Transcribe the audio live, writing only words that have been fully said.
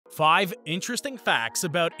5 interesting facts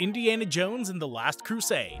about Indiana Jones and the Last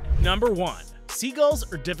Crusade. Number 1.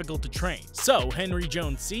 Seagulls are difficult to train, so Henry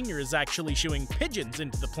Jones Sr. is actually shooing pigeons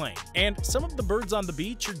into the plane, and some of the birds on the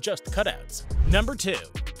beach are just cutouts. Number 2.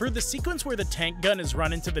 For the sequence where the tank gun is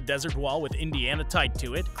run into the desert wall with Indiana tied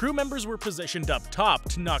to it, crew members were positioned up top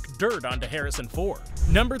to knock dirt onto Harrison Ford.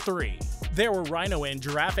 Number 3. There were rhino and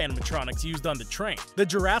giraffe animatronics used on the train. The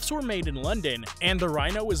giraffes were made in London, and the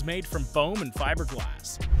rhino was made from foam and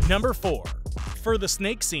fiberglass. Number 4. For the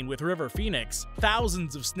snake scene with River Phoenix,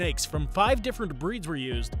 thousands of snakes from 5 different breeds were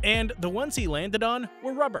used, and the ones he landed on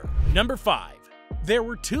were rubber. Number 5. There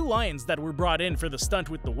were 2 lions that were brought in for the stunt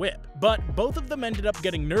with the whip, but both of them ended up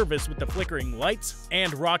getting nervous with the flickering lights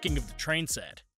and rocking of the train set.